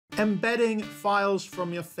Embedding files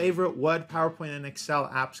from your favorite Word, PowerPoint, and Excel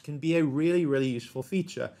apps can be a really useful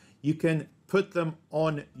feature. You can put them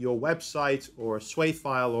on your website or a Sway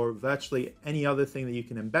file or virtually any other thing that you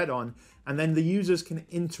can embed on, and then the users can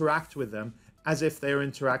interact with them as if they're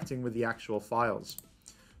interacting with the actual files.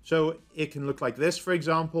 So it can look like this, for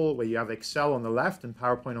example, where you have Excel on the left and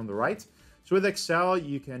PowerPoint on the right. So with Excel,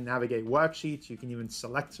 you can navigate worksheets, you can even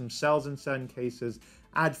select some cells in certain cases,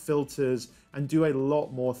 add filters, and do a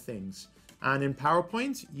lot more things. And in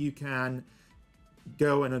PowerPoint, you can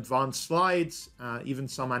go and advance slides, even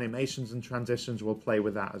some animations and transitions will play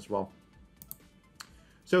with that as well.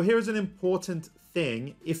 So here's an important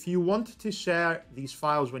thing. If you want to share these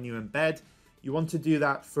files when you embed, you want to do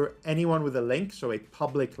that for anyone with a link, so a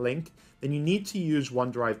public link, then you need to use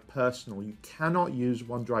OneDrive Personal. You cannot use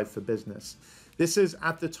OneDrive for Business. This is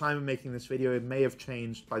at the time of making this video. It may have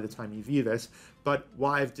changed by the time you view this, but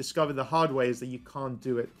what I've discovered the hard way is that you can't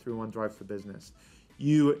do it through OneDrive for Business.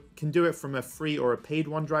 You can do it from a free or a paid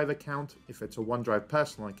OneDrive account if it's a OneDrive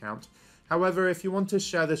Personal account. However, if you want to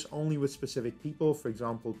share this only with specific people, for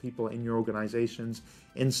example, people in your organizations,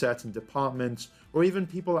 in certain departments, or even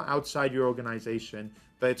people outside your organization,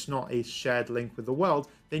 but it's not a shared link with the world,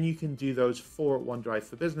 then you can do those for OneDrive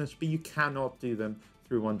for Business, but you cannot do them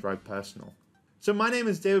through OneDrive Personal. So my name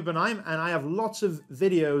is David Benheim, and I have lots of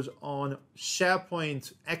videos on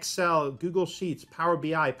SharePoint, Excel, Google Sheets, Power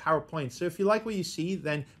BI, PowerPoint. So if you like what you see,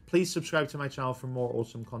 then please subscribe to my channel for more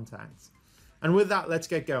awesome content. And with that, let's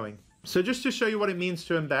get going. So just to show you what it means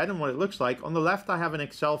to embed and what it looks like, on the left I have an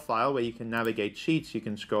Excel file where you can navigate sheets, you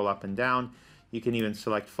can scroll up and down, you can even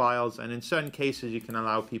select files, and in certain cases you can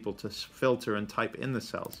allow people to filter and type in the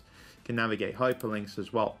cells. You can navigate hyperlinks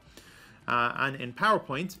as well. And in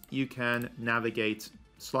PowerPoint, you can navigate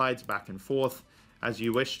slides back and forth as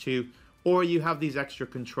you wish to, or you have these extra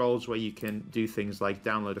controls where you can do things like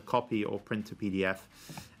download a copy or print a PDF,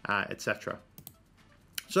 etc.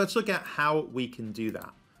 So let's look at how we can do that.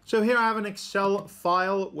 So here I have an Excel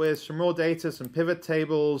file with some raw data, some pivot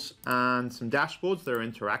tables, and some dashboards that are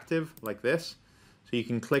interactive like this. So you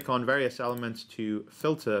can click on various elements to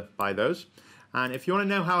filter by those. And if you want to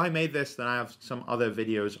know how I made this, then I have some other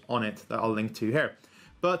videos on it that I'll link to here.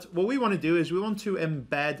 But what we want to do is we want to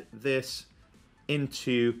embed this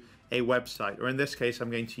into a website, or in this case, I'm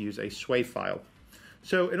going to use a Sway file.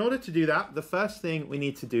 So in order to do that, the first thing we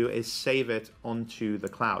need to do is save it onto the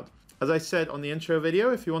cloud. As I said on the intro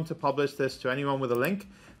video, if you want to publish this to anyone with a link,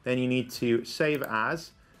 then you need to save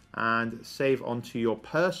as and save onto your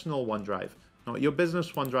personal OneDrive, not your business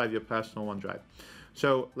OneDrive, your personal OneDrive.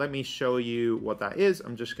 So let me show you what that is.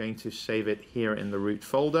 I'm just going to save it here in the root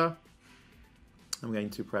folder. I'm going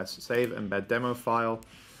to press save embed demo file,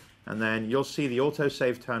 and then you'll see the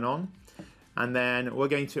autosave turn on, and then we're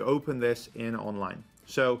going to open this in online.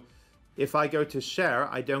 So if I go to share,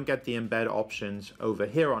 I don't get the embed options over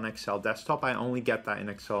here on Excel desktop. I only get that in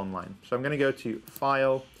Excel Online. So I'm going to go to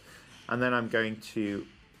file, and then I'm going to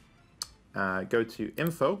go to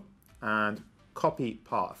info and copy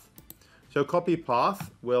path. So copy path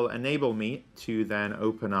will enable me to then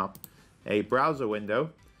open up a browser window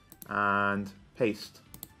and paste.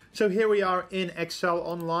 So here we are in Excel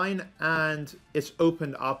Online, and it's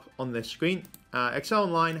opened up on this screen. Excel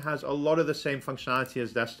Online has a lot of the same functionality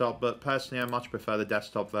as desktop, but personally I much prefer the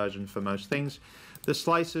desktop version for most things. The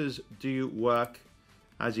slicers do work.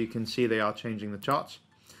 As you can see, they are changing the charts.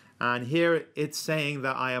 And here it's saying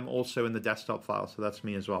that I am also in the desktop file, so that's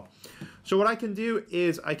me as well. So what I can do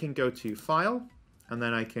is I can go to File, and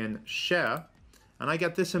then I can Share, and I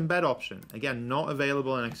get this Embed option. Again, not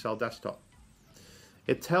available in Excel Desktop.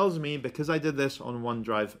 It tells me, because I did this on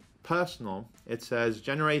OneDrive Personal, it says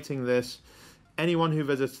generating this, anyone who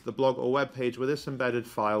visits the blog or web page with this embedded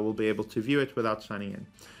file will be able to view it without signing in.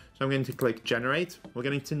 So I'm going to click Generate. We're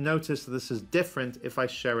going to notice that this is different if I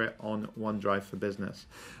share it on OneDrive for Business.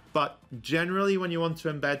 But generally, when you want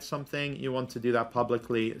to embed something, you want to do that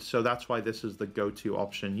publicly. So that's why this is the go-to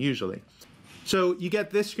option usually. So you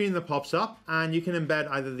get this screen that pops up, and you can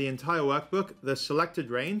embed either the entire workbook, the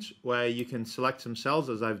selected range, where you can select some cells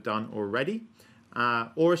as I've done already,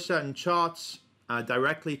 or certain charts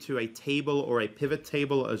directly to a table or a pivot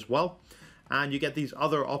table as well. And you get these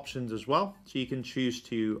other options as well. So you can choose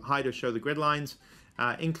to hide or show the grid lines,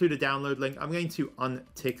 include a download link. I'm going to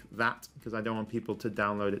untick that because I don't want people to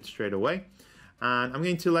download it straight away. And I'm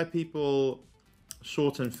going to let people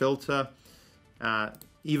sort and filter,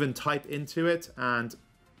 even type into it and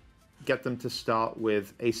get them to start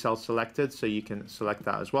with a cell selected, so you can select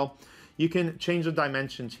that as well. You can change the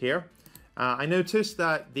dimensions here. I noticed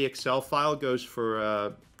that the Excel file goes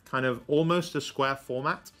for kind of almost a square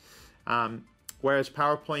format. whereas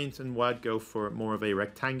PowerPoint and Word go for more of a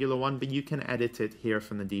rectangular one, but you can edit it here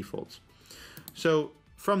from the defaults. So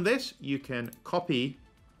from this, you can copy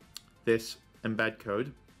this embed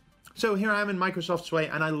code. So here I am in Microsoft Sway,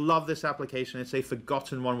 and I love this application. It's a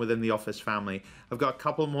forgotten one within the Office family. I've got a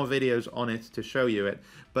couple more videos on it to show you it,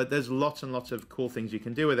 but there's lots and lots of cool things you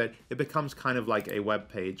can do with it. It becomes kind of like a web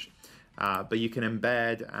page, but you can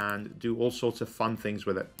embed and do all sorts of fun things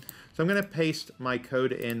with it. So I'm going to paste my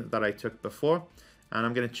code in that I took before, and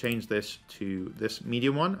I'm going to change this to this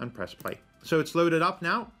medium one and press play. So it's loaded up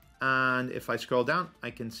now, and if I scroll down,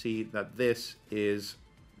 I can see that this is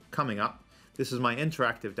coming up. This is my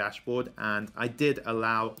interactive dashboard, and I did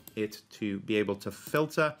allow it to be able to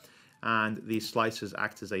filter, and these slices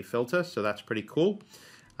act as a filter, so that's pretty cool.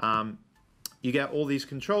 You get all these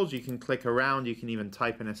controls. You can click around, you can even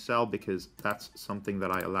type in a cell because that's something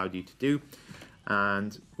that I allowed you to do.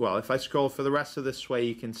 And well, if I scroll for the rest of this way,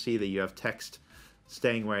 you can see that you have text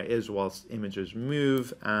staying where it is whilst images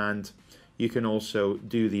move, and you can also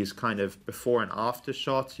do these kind of before and after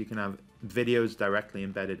shots. You can have videos directly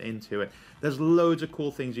embedded into it. There's loads of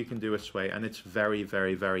cool things you can do with Sway, and it's very,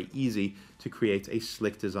 very, very easy to create a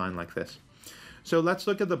slick design like this. So let's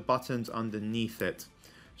look at the buttons underneath it.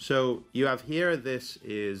 So you have here, this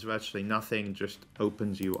is virtually nothing, just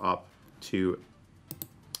opens you up to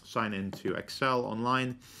sign into Excel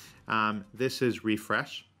online. This is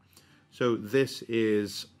refresh. So this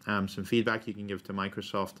is some feedback you can give to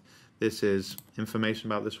Microsoft. This is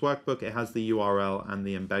information about this workbook. It has the URL and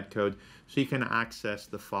the embed code, so you can access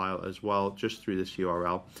the file as well just through this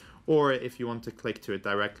URL. Or if you want to click to it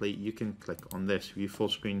directly, you can click on this, view full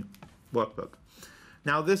screen workbook.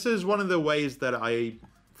 Now this is one of the ways that I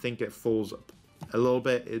think it falls a little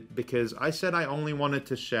bit, because I said I only wanted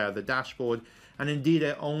to share the dashboard, and indeed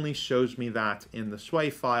it only shows me that in the Sway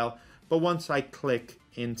file. But once I click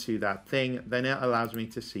into that thing, then it allows me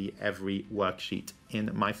to see every worksheet in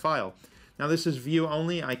my file. Now this is view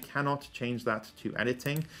only. I cannot change that to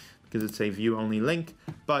editing because it's a view only link,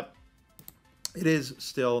 but it is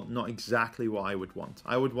still not exactly what I would want.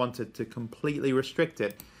 I would want it to completely restrict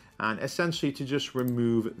it and essentially to just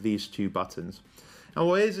remove these two buttons. Now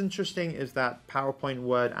what is interesting is that PowerPoint,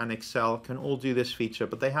 Word, and Excel can all do this feature,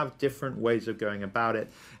 but they have different ways of going about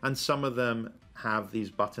it, and some of them have these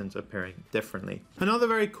buttons appearing differently. Another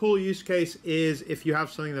very cool use case is if you have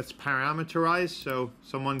something that's parameterized, so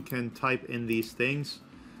someone can type in these things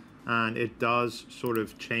and it does sort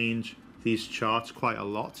of change these charts quite a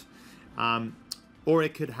lot. Or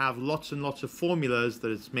it could have lots and lots of formulas that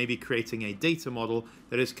is maybe creating a data model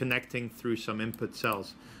that is connecting through some input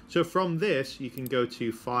cells. So from this, you can go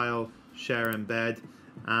to File, Share, Embed,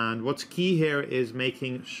 and what's key here is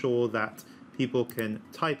making sure that people can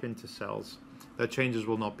type into cells. That changes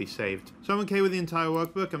will not be saved. So I'm okay with the entire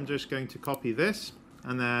workbook. I'm just going to copy this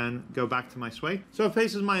and then go back to my Sway. So it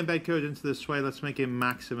pastes my embed code into the Sway. Let's make it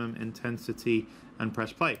maximum intensity and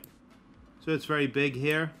press play. So it's very big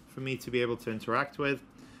here for me to be able to interact with.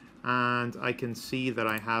 And I can see that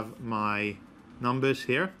I have my numbers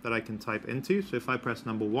here that I can type into. So if I press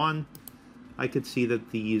number 1, I could see that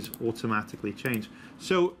these automatically change.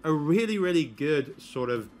 So a really, really good sort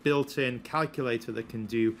of built-in calculator that can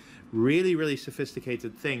do really, really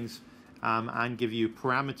sophisticated things and give you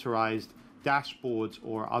parameterized dashboards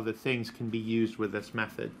or other things can be used with this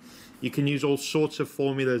method. You can use all sorts of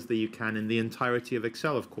formulas that you can in the entirety of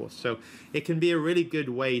Excel, of course. So it can be a really good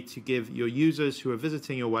way to give your users who are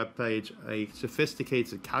visiting your web page a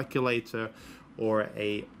sophisticated calculator or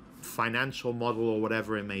a financial model or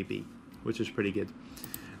whatever it may be, which is pretty good.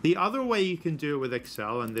 The other way you can do it with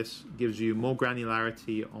Excel, and this gives you more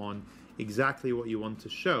granularity on exactly what you want to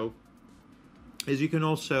show, is you can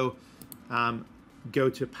also go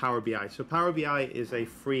to Power BI. So Power BI is a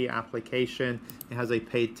free application. It has a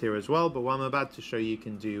paid tier as well, but what I'm about to show you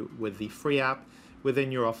can do with the free app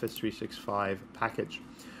within your Office 365 package.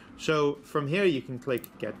 So from here you can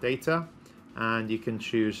click Get Data, and you can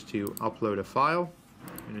choose to upload a file.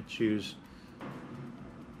 I'm going to choose,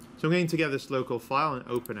 so I'm going to get this local file and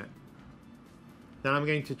open it. Then I'm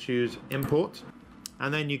going to choose Import,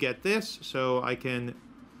 and then you get this, so I can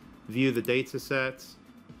view the data set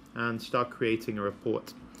and start creating a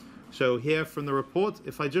report. So here from the report,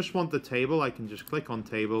 if I just want the table, I can just click on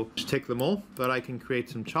table, just tick them all, but I can create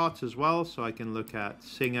some charts as well. So I can look at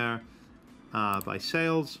Singer by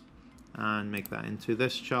sales and make that into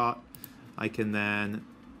this chart. I can then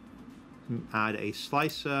add a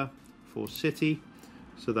slicer for city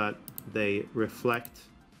so that they reflect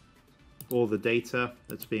all the data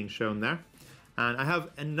that's being shown there. And I have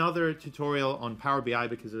another tutorial on Power BI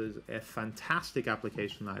because it is a fantastic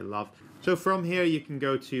application that I love. So from here, you can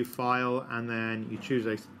go to File, and then you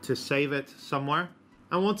choose to save it somewhere.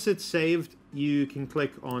 And once it's saved, you can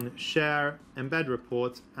click on Share Embed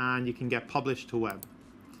Report, and you can get Published to Web.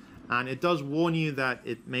 And it does warn you that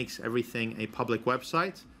it makes everything a public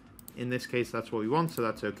website. In this case, that's what we want, so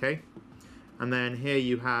that's okay. And then here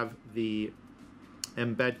you have the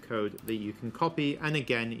embed code that you can copy, and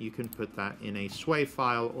again, you can put that in a Sway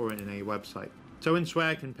file or in a website. So in Sway,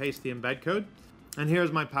 I can paste the embed code, and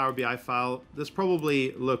here's my Power BI file. This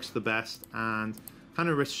probably looks the best and kind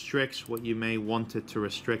of restricts what you may want it to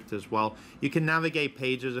restrict as well. You can navigate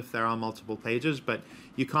pages if there are multiple pages, but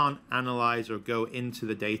you can't analyze or go into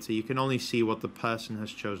the data. You can only see what the person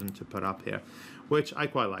has chosen to put up here, which I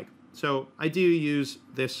quite like. So I do use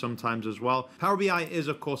this sometimes as well. Power BI is,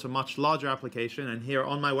 of course, a much larger application, and here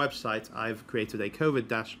on my website, I've created a COVID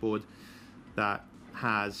dashboard that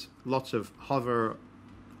has lots of hover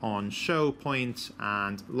on show points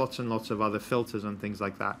and lots of other filters and things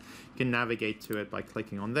like that. You can navigate to it by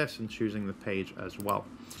clicking on this and choosing the page as well.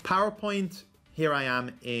 PowerPoint, here I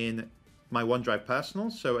am in my OneDrive Personal.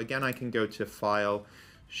 So again, I can go to File,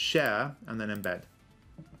 Share, and then Embed.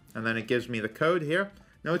 And then it gives me the code here.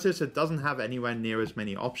 Notice it doesn't have anywhere near as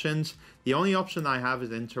many options. The only option I have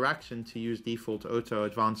is interaction to use default auto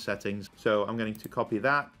advanced settings. So I'm going to copy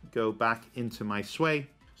that, go back into my Sway.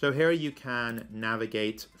 So here you can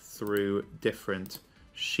navigate through different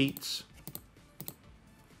sheets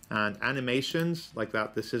and animations like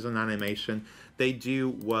that. This is an animation. They do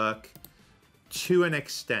work to an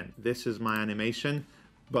extent. This is my animation,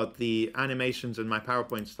 but the animations in my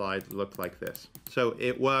PowerPoint slide look like this. So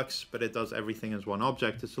it works, but it does everything as one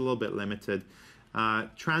object. It's a little bit limited.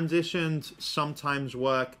 Transitions sometimes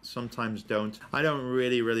work, sometimes don't. I don't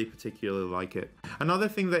really particularly like it. Another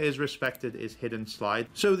thing that is respected is hidden slide.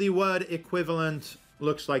 So the Word equivalent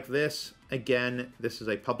looks like this. Again, this is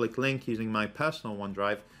a public link using my personal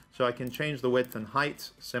OneDrive. So I can change the width and height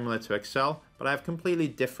similar to Excel, but I have completely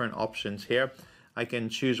different options here. I can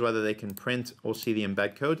choose whether they can print or see the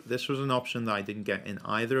embed code. This was an option that I didn't get in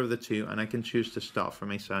either of the two, and I can choose to start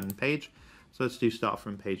from a certain page. So let's do start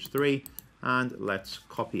from page 3, and let's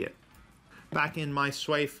copy it. Back in my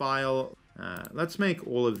Sway file, let's make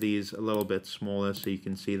all of these a little bit smaller so you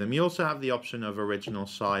can see them. You also have the option of original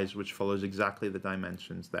size, which follows exactly the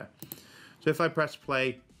dimensions there. So if I press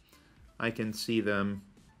play, I can see them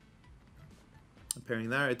appearing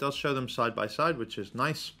there. It does show them side by side, which is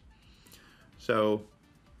nice. So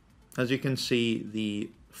as you can see, the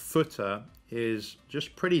footer is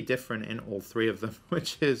just pretty different in all three of them,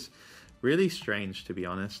 which is really strange, to be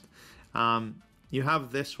honest. You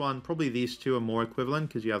have this one, probably these two are more equivalent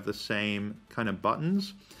because you have the same kind of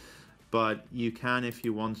buttons, but you can, if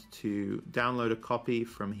you want to, download a copy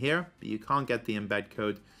from here, but you can't get the embed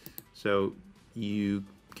code. So you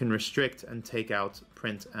can restrict and take out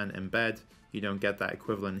print and embed. You don't get that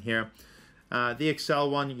equivalent here. The Excel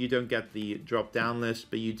one, you don't get the drop down list,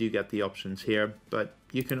 but you do get the options here, but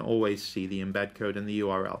you can always see the embed code and the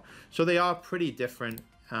URL. So they are pretty different.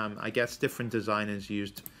 I guess different designers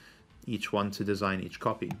used each one to design each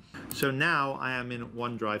copy. So now I am in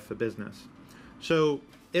OneDrive for Business. So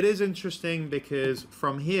it is interesting because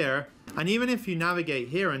from here, and even if you navigate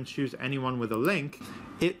here and choose anyone with a link,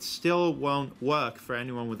 it still won't work for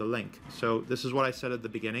anyone with a link. So this is what I said at the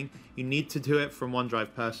beginning. You need to do it from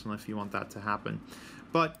OneDrive Personal if you want that to happen.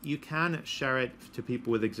 But you can share it to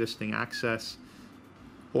people with existing access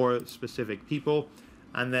or specific people,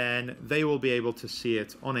 and then they will be able to see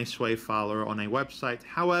it on a Sway file or on a website.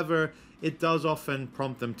 However, it does often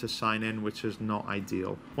prompt them to sign in, which is not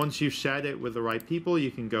ideal. Once you've shared it with the right people,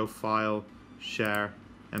 you can go File, Share,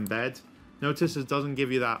 Embed. Notice it doesn't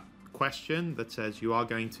give you that question that says you are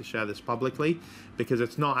going to share this publicly, because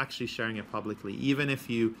it's not actually sharing it publicly, even if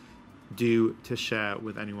you do to share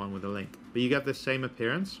with anyone with a link. But you get the same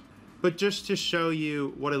appearance. But just to show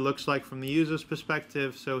you what it looks like from the user's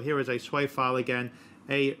perspective, so here is a Sway file again.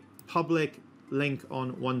 A public link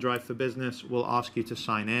on OneDrive for Business will ask you to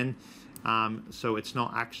sign in. So it's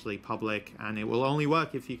not actually public, and it will only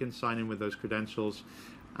work if you can sign in with those credentials,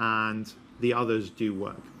 and the others do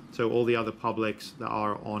work. So all the other publics that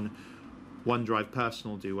are on OneDrive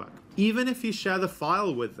Personal do work. Even if you share the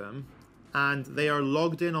file with them and they are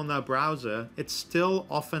logged in on their browser, it still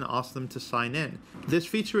often asks them to sign in. This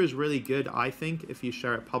feature is really good, I think, if you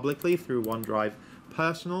share it publicly through OneDrive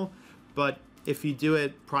Personal, but if you do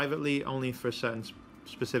it privately only for certain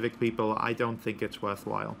specific people, I don't think it's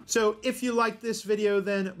worthwhile. So if you like this video,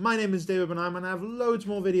 then my name is David Benham, and I have loads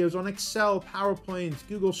more videos on Excel, PowerPoint,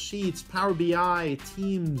 Google Sheets, Power BI,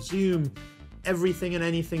 Teams, Zoom, everything and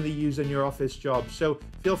anything that you use in your office job. So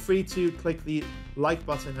feel free to click the like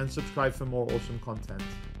button and subscribe for more awesome content.